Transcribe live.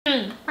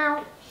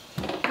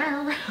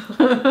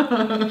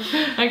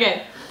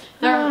Okay.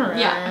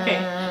 Yeah, okay.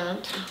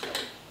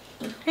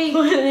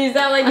 You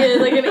sound like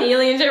an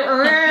alien. No,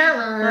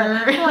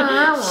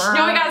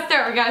 we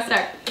gotta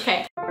start. Okay.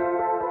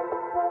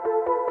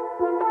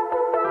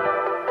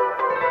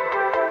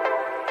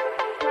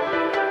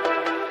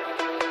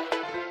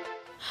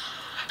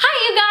 Hi,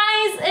 you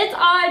guys. It's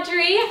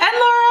Audrey. And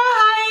Laura,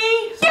 hi.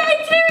 Yeah,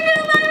 today we're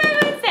doing Live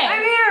Wednesday.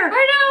 I'm here.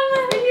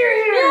 You're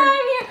here. Yeah,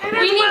 I'm here. And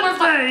we need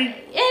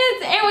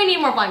we need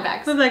more blind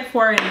bags. There's like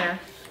 4 in there.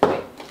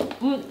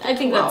 I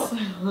think that's a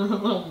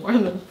little more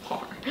than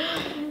 4.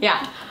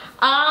 Yeah.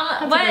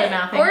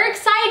 But we're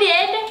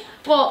excited.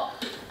 Well,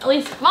 at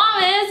least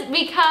Mom is,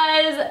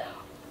 because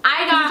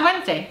It's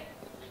Wednesday.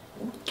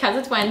 Because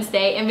it's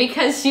Wednesday, and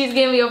because she's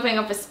gonna be opening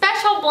up a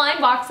special blind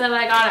box that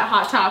I got at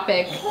Hot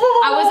Topic.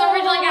 I was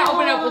originally gonna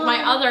open it up with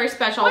my other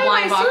special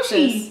blind boxes.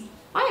 Sushi?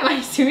 Why am I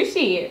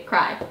sushi?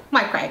 Cry.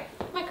 My cry.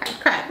 My cry.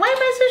 Cry. Why am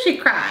I sushi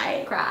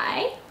cry?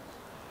 Cry.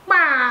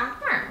 Wah.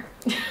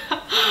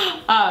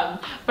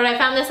 But I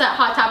found this at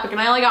Hot Topic, and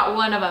I only got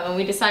one of them, and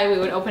we decided we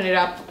would open it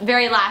up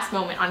very last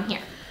moment on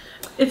here.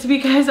 It's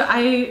because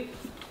I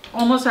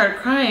almost started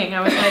crying.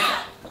 I was like,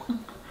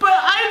 but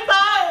I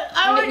thought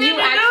I was gonna do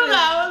that with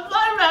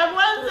Live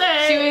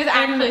Wednesday. She was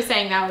actually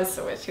saying that was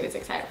what she was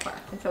excited for,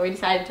 and so we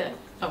decided to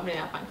open it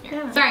up on here.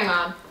 Yeah. Sorry,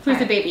 Mom. Who's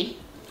the baby?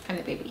 I'm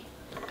the baby.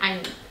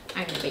 I'm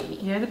the baby.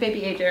 You're the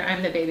baby ager.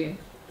 I'm the baby.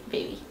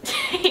 Baby.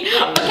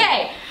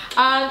 Okay.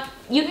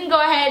 You can go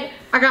ahead.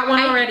 I got one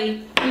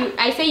already.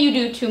 I say you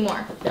do 2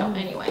 more, though.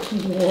 Anyway.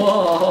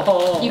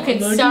 Whoa. You can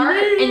start,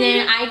 and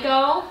then I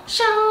go.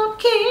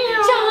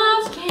 Shopkins.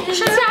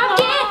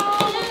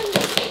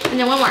 And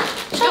then one more.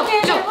 Go.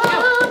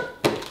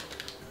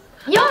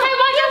 Yo, hey,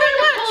 why you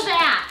pull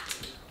that?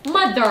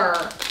 Mother.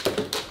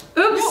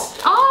 Oops.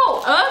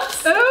 Oh,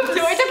 oops. Oops.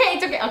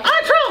 It's okay.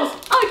 Trolls.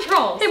 Oh,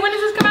 trolls. Hey, when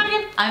does this come out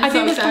again? I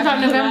think this comes out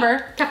in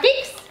November.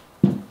 Cupcakes?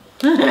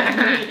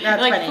 That's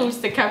like funny.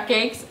 boost the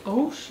cupcakes.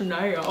 Oh,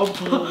 snap.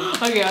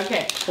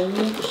 Okay. Oh,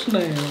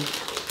 snap.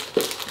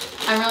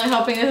 I'm really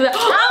hoping this is.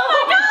 Oh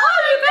my god!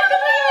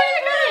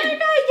 You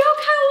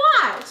gotta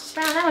watch.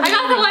 I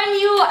got the one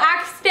you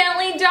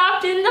accidentally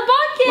dropped in the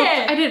bucket.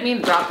 Well, I didn't mean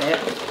to drop it.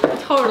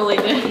 Totally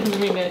didn't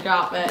mean to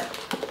drop it.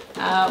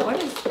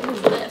 What is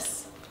this?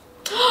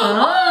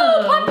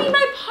 Oh, puppy,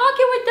 my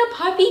pocket with the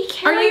puppy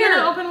carrier. Are you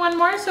gonna open one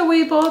more so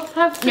we both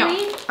have 3? No.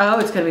 Oh,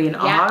 it's gonna be an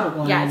odd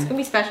one. Yeah, it's gonna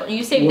be special.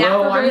 You save that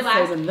for very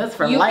last. Saving this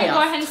for you last. can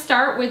go ahead and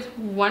start with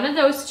one of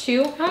those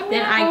 2.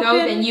 Then I go,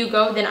 then you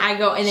go, then I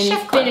go, and then you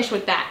finish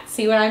with that.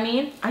 See what I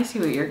mean? I see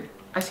what you're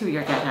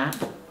getting at.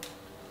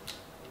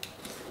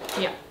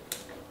 Yeah.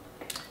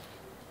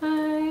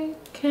 I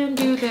can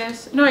do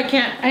this. No, I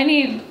can't. I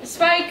need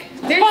Spike.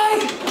 Spike.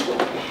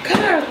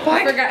 God,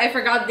 Spike. I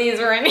forgot these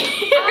were in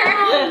here.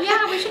 Oh,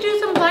 yeah, we should do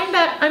some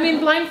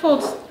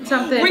blindfold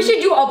something. We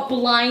should do a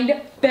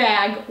blind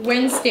bag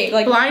Wednesday.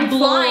 Like blind.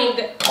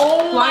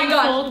 Oh my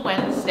god. Blindfold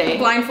Wednesday.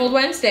 Blindfold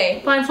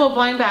Wednesday. Blindfold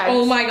blind bags.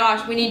 Oh my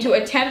gosh, we need to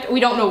attempt. We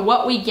don't know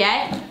what we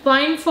get.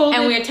 Blindfold.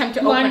 And we attempt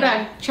to blind open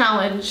bag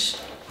challenge.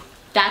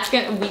 That's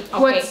gonna be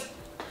okay.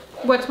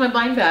 What's my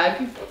blind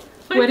bag?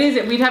 What is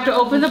it? We'd have to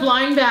open the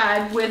blind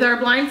bag with our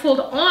blindfold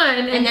on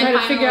and try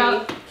to figure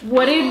out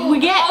what did we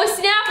get. Oh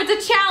snap, it's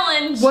a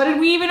challenge. What did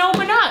we even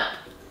open up?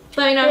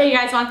 Let me know if you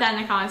guys want that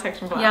in the comment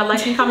section below. Yeah,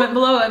 like and comment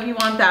below if you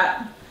want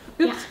that.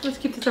 Oops, Yeah. let's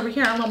keep this over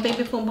here, a little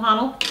baby food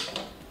bottle.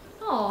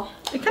 Oh.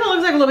 It kind of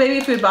looks like a little baby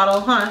food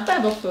bottle, huh?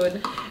 Bible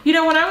food. You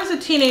know, when I was a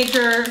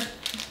teenager,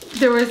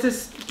 there was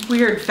this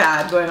weird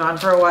fad going on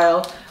for a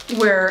while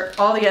where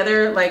all the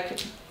other,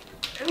 like,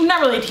 not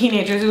really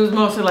teenagers, it was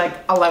mostly like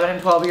 11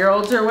 and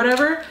 12-year-olds or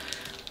whatever,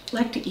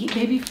 like to eat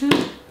baby food.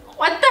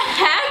 What the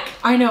heck?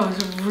 I know,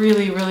 it's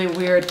really, really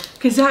weird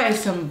because that is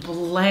some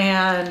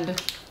bland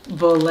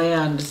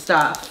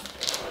stuff.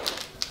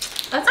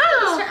 That's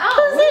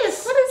who's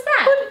this? What is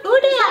that?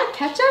 Who did Is that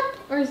ketchup?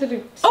 Or is it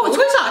a Oh, it's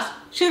soy sauce.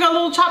 She's got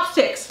little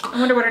chopsticks. I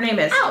wonder what her name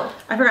is. Ow.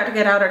 I forgot to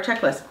get out our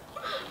checklist.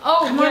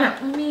 Oh, Come yeah.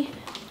 on. Let me.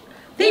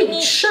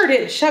 They sure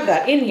did shove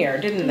that in here,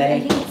 didn't they? I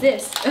think it's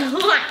this.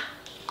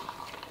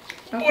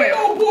 Okay. Boy,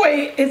 oh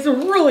boy, it's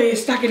really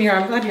stuck in here.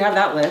 I'm glad you have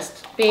that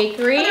list.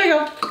 Bakery. Oh, there you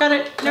go. Got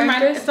it. Never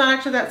mind. It's not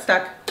actually that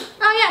stuck.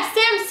 Oh yeah,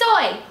 Sam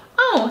Soy.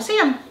 Oh,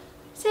 Sam.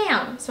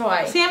 Sam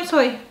Soy. Sam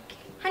Soy.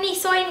 Honey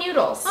Soy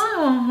Noodles.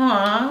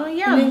 Oh,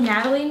 yeah. And then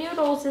Natalie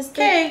Noodles is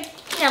the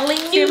Natalie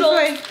Sam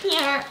Noodles. Soy.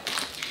 Yeah.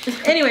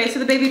 Anyway, so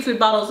the baby food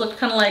bottles look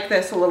kind of like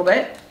this a little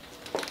bit.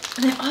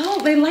 And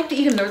they like to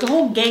eat them. There was a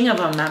whole gang of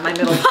them at my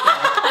middle school.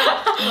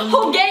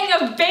 Whole gang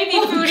of baby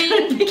food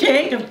eating.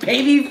 Gang of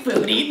baby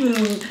food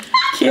eating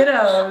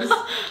kiddos.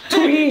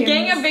 Tweens.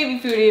 Gang of baby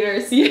food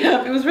eaters.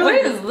 Yeah, it was really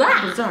What is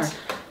that? bizarre.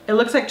 It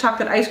looks like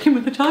chocolate ice cream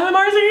with Italian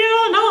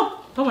marzipan. No.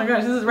 Oh my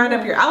gosh, this is right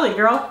up your alley,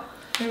 girl.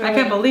 I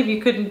can't believe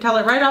you couldn't tell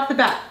it right off the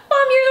bat.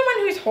 Mom, you're the one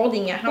who's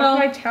holding it. How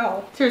can I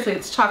tell? Seriously,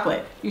 it's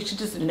chocolate. You should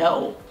just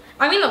know.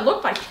 I mean, it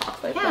looked like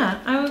chocolate. Yeah,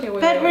 I Okay,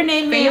 bet her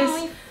name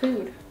Family is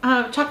food.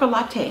 Chocolate.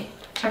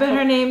 I bet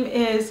her name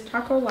is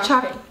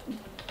Chocolate.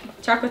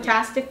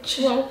 Chocolatastic.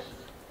 Whoa.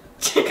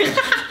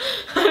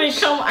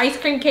 Honeycomb ice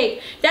cream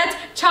cake. That's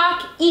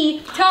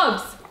Chalky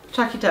Tubs.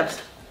 Chalky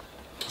Tubs.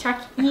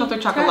 Chalky. I called her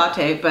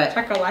chocolate, but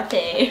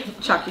Chocolate.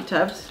 Chalky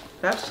Tubs.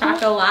 That's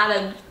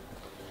Chocolate.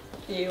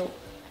 You.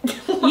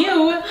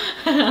 You.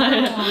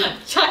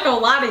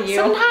 Chocolate. You.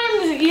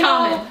 Sometimes you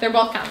common. know They're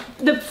both common.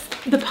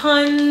 The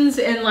puns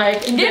and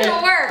like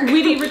didn't work.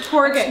 Witty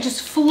retorts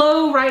just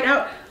flow right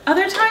out.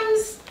 Other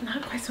times,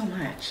 not quite so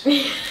much.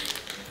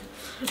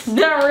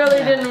 That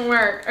really didn't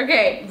work.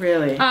 Okay.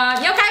 Really?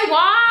 Yokai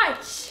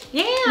Watch.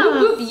 Yeah.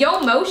 Whoop, whoop, Yo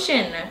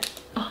Motion.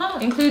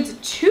 Includes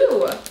 2.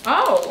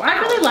 Oh, wow. I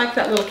really like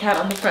that little cat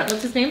on the front.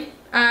 What's his name?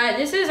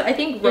 This is, I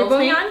think,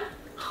 Robonyan.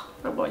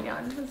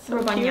 Robonyan. That's so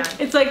Robonyan. cute.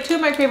 It's like 2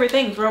 of my favorite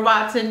things,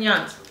 robots and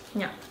yans.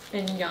 Yeah,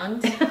 and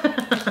yans.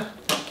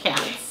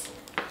 Cats.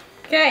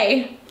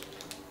 Okay.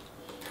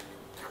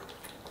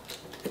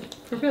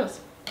 For reals.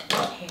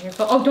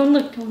 Careful. Oh, don't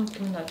look, don't look,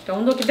 don't look.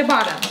 Don't look at the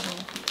bottom.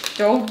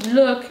 Don't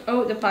look.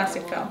 Oh, the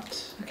plastic fell.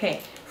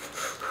 Okay.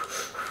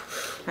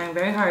 Trying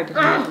very hard to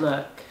not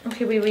look.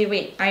 Okay,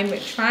 wait. I'm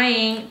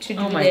trying to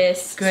do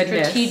this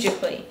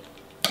strategically.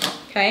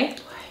 Okay?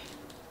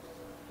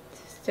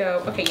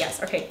 So, okay,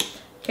 yes, okay.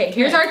 Okay,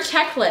 here's our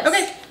checklist.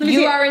 Okay,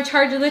 you are in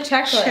charge of the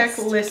checklist.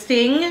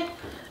 Checklisting.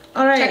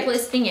 All right.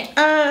 Checklisting it.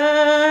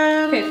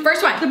 Okay,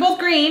 first one. They're both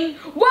green.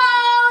 Whoa,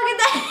 look at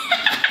that.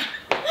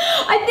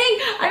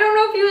 I don't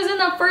know if he was in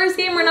the first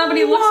game or not, but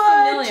he looks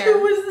familiar.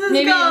 Who is this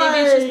maybe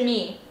it's just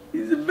me.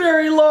 He's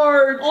very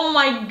large. Oh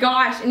my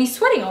gosh, and he's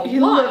sweating a lot. He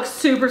looks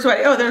super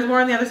sweaty. Oh, there's more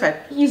on the other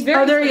side. He's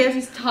very there sweaty. he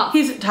is. He's tough.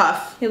 He's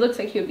tough. He looks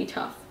like he would be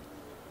tough.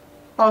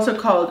 Also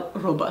called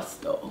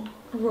Robusto.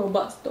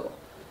 Robusto.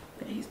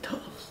 Yeah, he's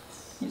tough.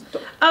 He's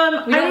tough. I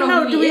don't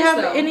know. Do we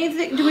have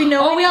anything? Do we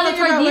know? Oh, yeah, that's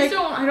right. About, These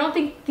don't. I don't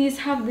think these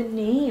have the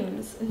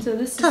names, and so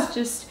this is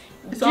just.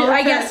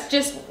 I guess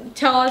just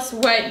tell us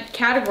what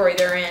category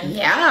they're in.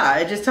 Yeah,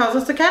 it just tells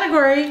us the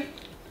category.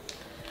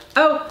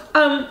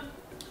 Oh,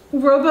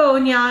 Robo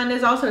and Jan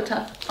is also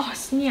tough. Oh,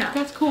 snap.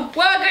 That's cool.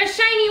 Well, a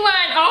shiny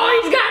one. Oh,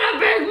 he's got a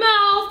big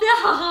mouth.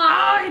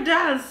 Oh, he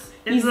does.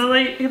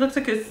 He looks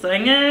like he's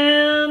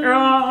singing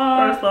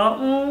or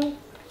something.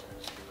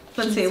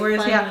 Let's see, where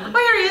is he at? Oh,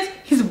 here he is.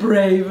 He's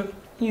brave.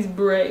 He's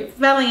brave.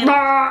 Valiant.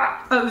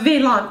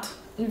 Vaillant.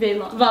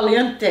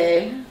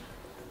 Valiente.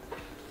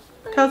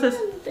 Tells us.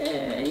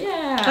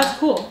 Yeah. That's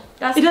cool.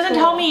 It doesn't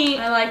tell me,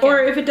 I like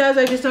or if it does,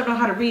 I just don't know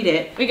how to read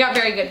it. We got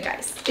very good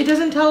guys. It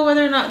doesn't tell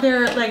whether or not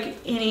they're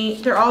like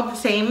they're all the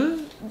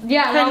same.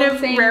 Yeah, kind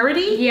of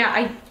rarity.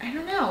 Yeah, I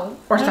don't know.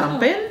 Or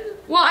something.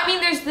 Well, I mean,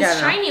 there's this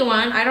shiny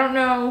one. I don't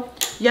know.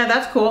 Yeah,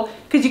 that's cool.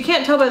 Because you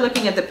can't tell by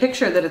looking at the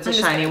picture that it's a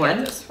shiny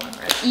one. This one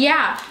right.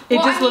 Yeah. It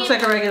just looks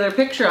like a regular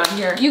picture on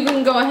here. You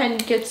can go ahead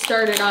and get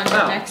started on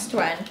the next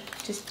one.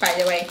 Just by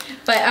the way.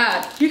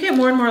 But you get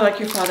more and more like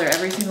your father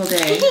every single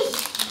day.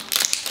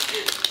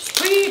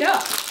 Speed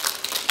up.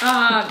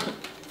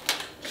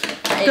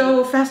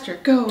 Go faster,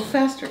 go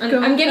faster,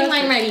 I'm getting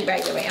mine ready,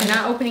 by the way. I'm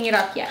not opening it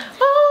up yet.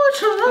 Oh,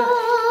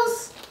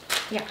 Charles!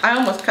 Yeah. I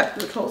almost cut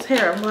through Charles'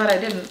 hair. I'm glad I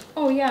didn't.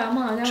 Oh yeah,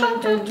 Mom, that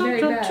would have been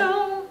very bad.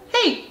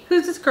 Hey,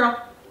 who's this girl?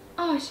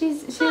 Oh, she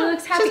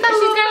looks happy. She's got a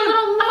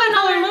little Luna. I'm gonna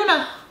call her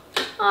Luna.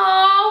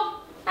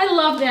 Oh, I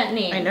love that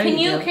name. I know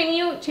you do. Can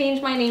you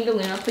change my name to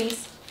Luna,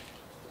 please?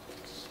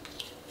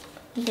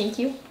 Thank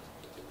you.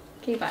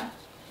 Okay, bye.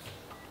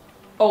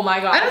 Oh my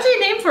god. I don't see a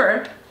name for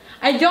her.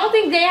 I don't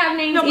think they have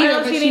names either. I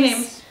don't see any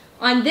names.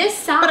 On this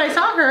side. But I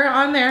saw her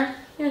on there.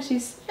 Yeah,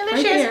 she's and then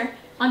right she is. there.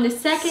 On the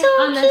second, So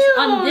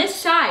on this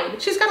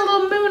side. She's got a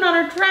little moon on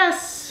her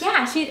dress.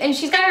 Yeah,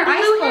 she's got her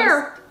eyes closed.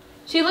 Hair.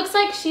 She looks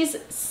like she's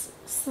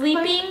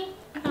sleeping.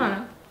 I don't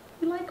know.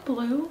 You like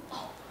blue?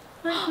 Oh,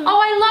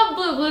 I love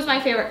blue. Blue's my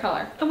favorite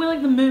color. And we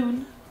like the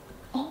moon.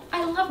 Oh,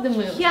 I love the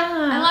moon. Yeah.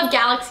 I love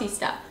galaxy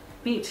stuff.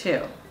 Me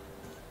too.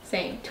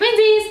 Same.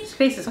 Twinsies!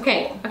 Space is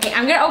okay, cool. Okay,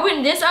 I'm gonna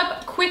open this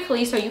up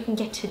quickly so you can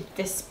get to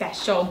this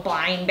special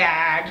blind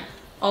bag.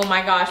 Oh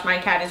my gosh, my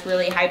cat is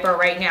really hyper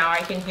right now.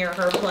 I can hear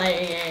her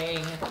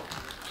playing.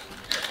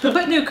 We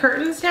put new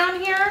curtains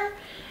down here,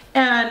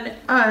 and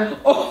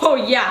oh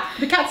yeah,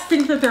 the cats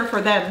think that they're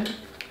for them.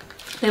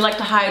 They like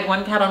to hide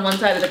one cat on one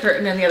side of the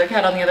curtain and the other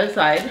cat on the other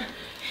side,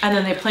 and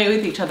then they play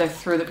with each other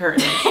through the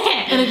curtain.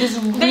 And it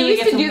just really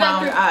gets them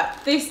wound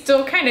up. They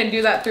still kind of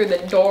do that through the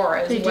door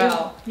as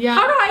well. Yeah.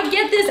 How do I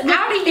get this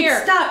out of here?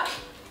 It's stuck.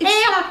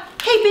 It's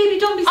stuck. Hey baby,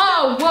 don't be stuck.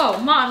 Oh,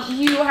 whoa, Mom,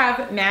 you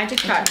have magic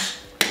touch.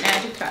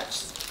 Magic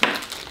touch.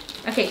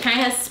 Okay, kind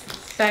of has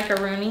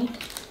speckaroonie.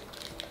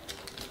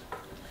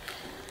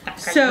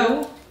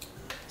 So,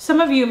 some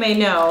of you may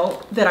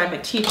know that I'm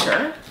a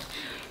teacher,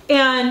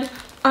 and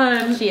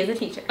she is a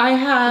teacher. I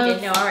have. You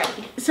didn't know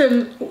already.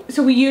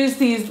 So we use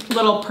these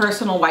little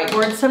personal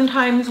whiteboards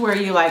sometimes where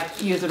you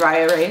like use a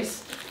dry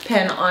erase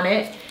pen on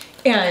it,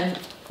 and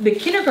the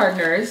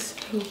kindergartners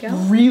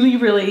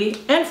really,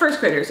 and first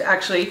graders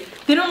actually,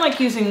 they don't like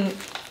using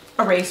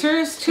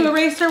erasers to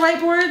erase their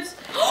whiteboards.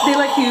 They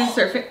like to use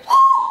their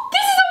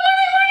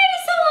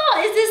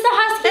Is this the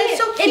husky? That's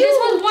so cute. This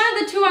was one of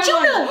the two I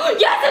wanted.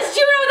 Yes, it's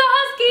Juno the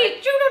husky.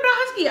 Juno talking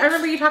about Husky. I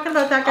remember you talking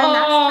about that guy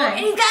last time.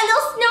 And he's got a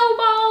little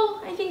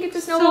snowball. I think it's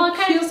a snowball. It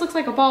kind of just looks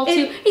like a ball too.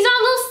 He's on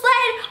a little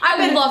sled.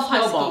 I love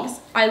Huskies.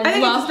 I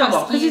love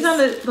Huskies. Because he's on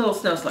the little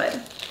snow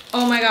sled.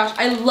 Oh my gosh,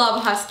 I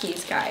love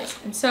Huskies, guys.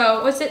 And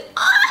so, what's it? This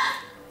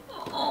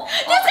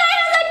guy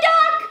has a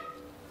duck!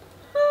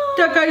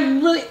 That guy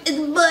really is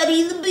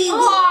Buddy the big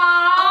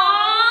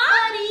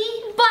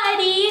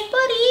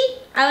Buddy.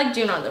 I like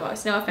Juno the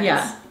most, no offense.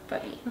 Yeah.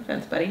 Buddy. No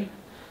offense, Buddy.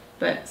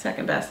 But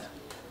second best.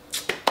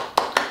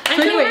 I'm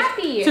so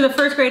happy. So the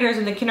first graders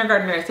and the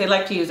kindergartners, they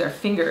like to use their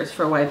fingers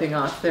for wiping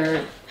off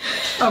their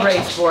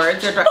erase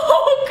boards.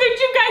 Oh, could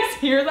you guys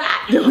hear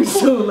that? It was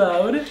so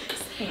loud.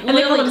 And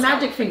they call them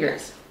magic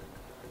fingers.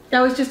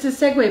 That was just a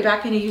segue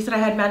back into you said I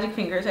had magic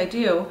fingers. I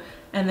do.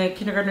 And the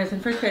kindergartners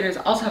and first graders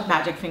also have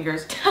magic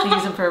fingers. They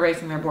use them for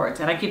erasing their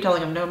boards. And I keep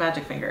telling them no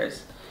magic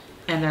fingers.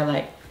 And they're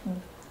like,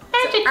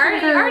 magic fingers.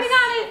 I already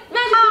got it.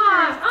 Magic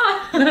fingers.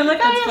 Oh. And I'm like,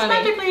 oh yes,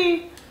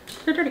 magically.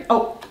 They're dirty.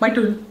 Oh, my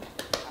turn.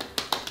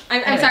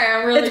 I'm sorry,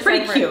 I'm really It's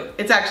pretty cute.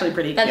 It's actually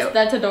pretty cute.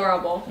 That's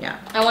adorable. Yeah.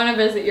 I want to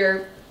visit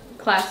your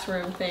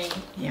classroom thing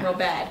real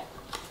bad.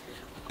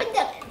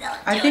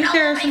 I think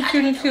there are some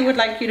students who would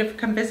like you to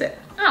come visit.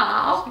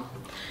 Aww.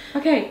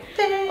 Okay.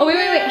 Oh,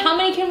 wait. How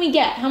many can we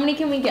get?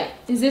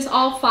 Is this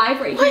all 5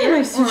 right here? Why am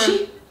I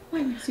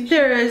sushi?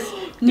 There is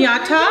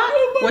Nyata,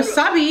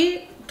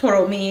 Wasabi,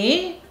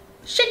 Toromi,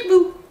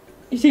 Shikbu,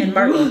 and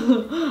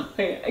Margo.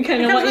 I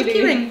kind of want you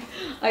to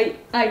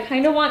I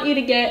kind of want you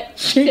to get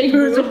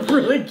Shikbu. Is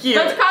really cute.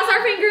 Let's cross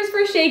our fingers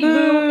for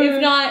Shikbu,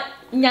 if not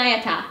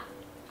Nyata.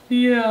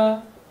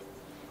 Yeah.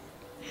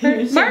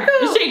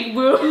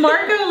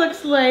 Margo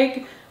looks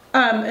like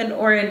an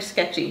orange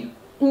sketchy.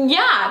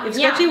 Yeah. If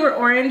Sketchy were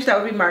orange, that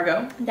would be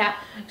Margo. That.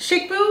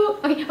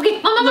 Shikbu.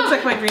 Okay. Looks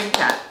like my dream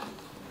cat.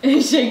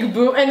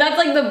 Shikbu, and that's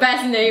like the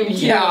best name.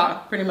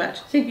 Yeah, pretty much.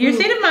 Your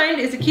state of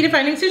mind is the key to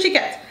finding sushi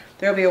cats.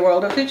 There will be a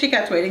world of sushi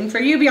cats waiting for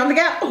you beyond the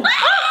gap. Oh.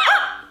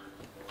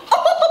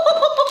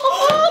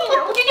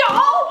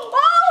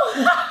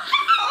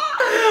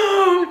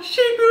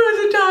 Shikbu has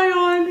a tie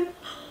on.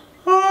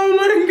 Oh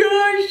my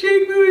gosh,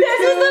 Shikbu is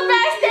This is the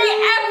best day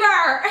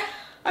ever.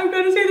 I've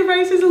got to say the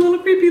rice is a little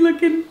creepy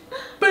looking,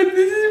 but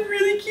this is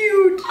really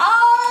cute.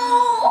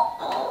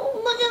 Oh,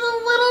 look at the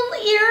little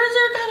ears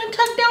are kind of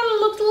tucked down. It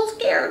looks a little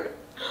scared.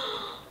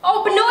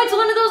 Oh, but no, it's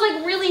one of those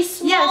like really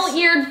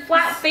small-eared,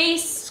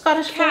 flat-faced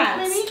Scottish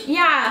cats. maybe?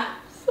 Yeah.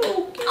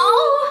 So cute.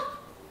 Oh.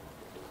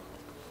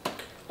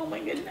 Oh my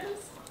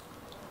goodness.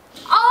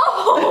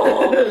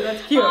 Oh.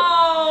 That's cute.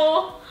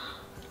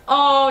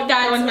 Oh,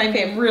 that one's my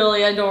favorite.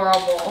 Really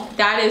adorable.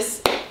 That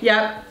is.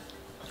 Yep.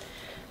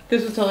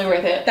 This was totally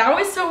worth it. That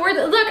was so worth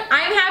it. Look,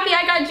 I'm happy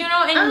I got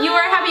Juno, and you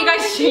are happy you got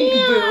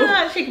Shikbu.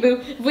 Yeah,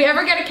 Shikbu. If we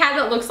ever get a cat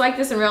that looks like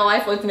this in real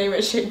life, let's name it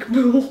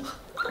Shikbu.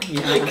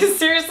 Yeah. Because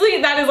seriously,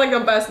 that is like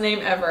the best name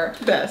ever.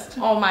 Best.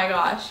 Oh my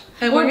gosh.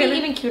 And would be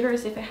even cuter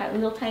is if it had a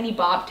little tiny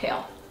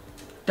bobtail.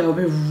 That would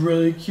be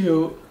really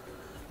cute.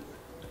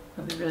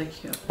 That would be really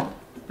cute.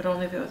 But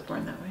only if it was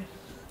born that way.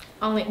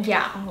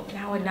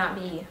 That would not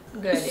be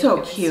good.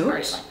 So if it was cute.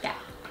 Like that.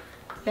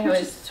 That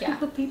was,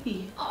 little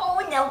baby. Oh,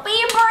 no,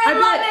 baby, I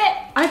love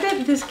it. I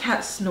bet this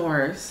cat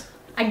snores.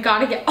 I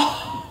gotta get,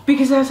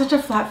 Because it has such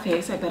a flat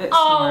face, I bet it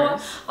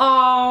snores.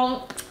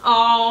 Oh.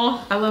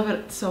 I love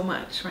it so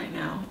much right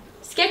now.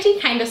 Sketchy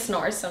kind of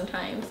snores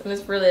sometimes, and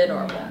it's really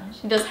adorable. Yeah.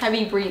 She does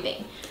heavy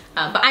breathing.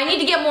 But I need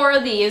to get more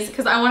of these,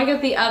 because I want to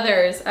get the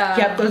others.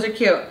 Yep, those are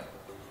cute.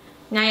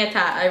 Nyata,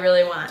 I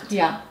really want.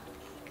 Yeah.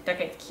 That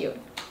guy's cute.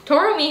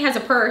 Torumi has a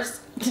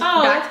purse.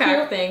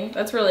 Backpack thing.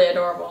 That's really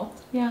adorable.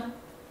 Yeah.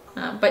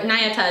 But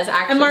Nyata is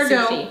actually and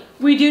Margo, sushi.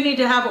 We do need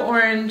to have an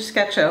orange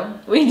sketcho.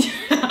 We do.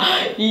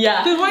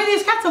 Yeah. There's one of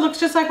these cats that looks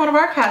just like one of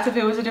our cats if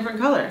it was a different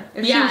color.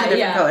 If she was a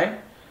different color.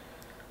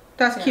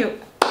 That's cute.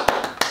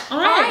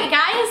 Alright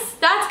guys,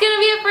 that's gonna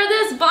be it for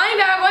this blind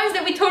bag ones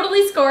that we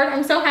totally scored.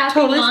 I'm so happy.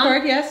 Totally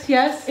scored,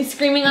 yes. It's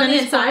screaming on the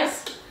inside.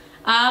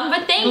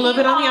 But thank you. A little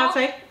bit on the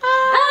outside.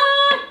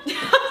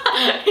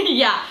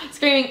 Yeah,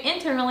 screaming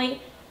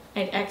internally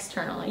and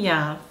externally.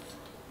 Yeah.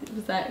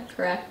 Was that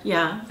correct?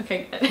 Yeah.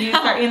 Okay, good. Use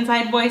our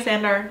inside voice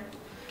and our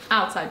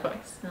outside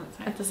voice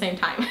at the same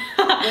time.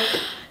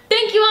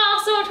 Thank you all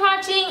so much for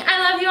watching.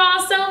 I love you all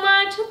so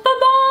much.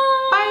 Bye-bye.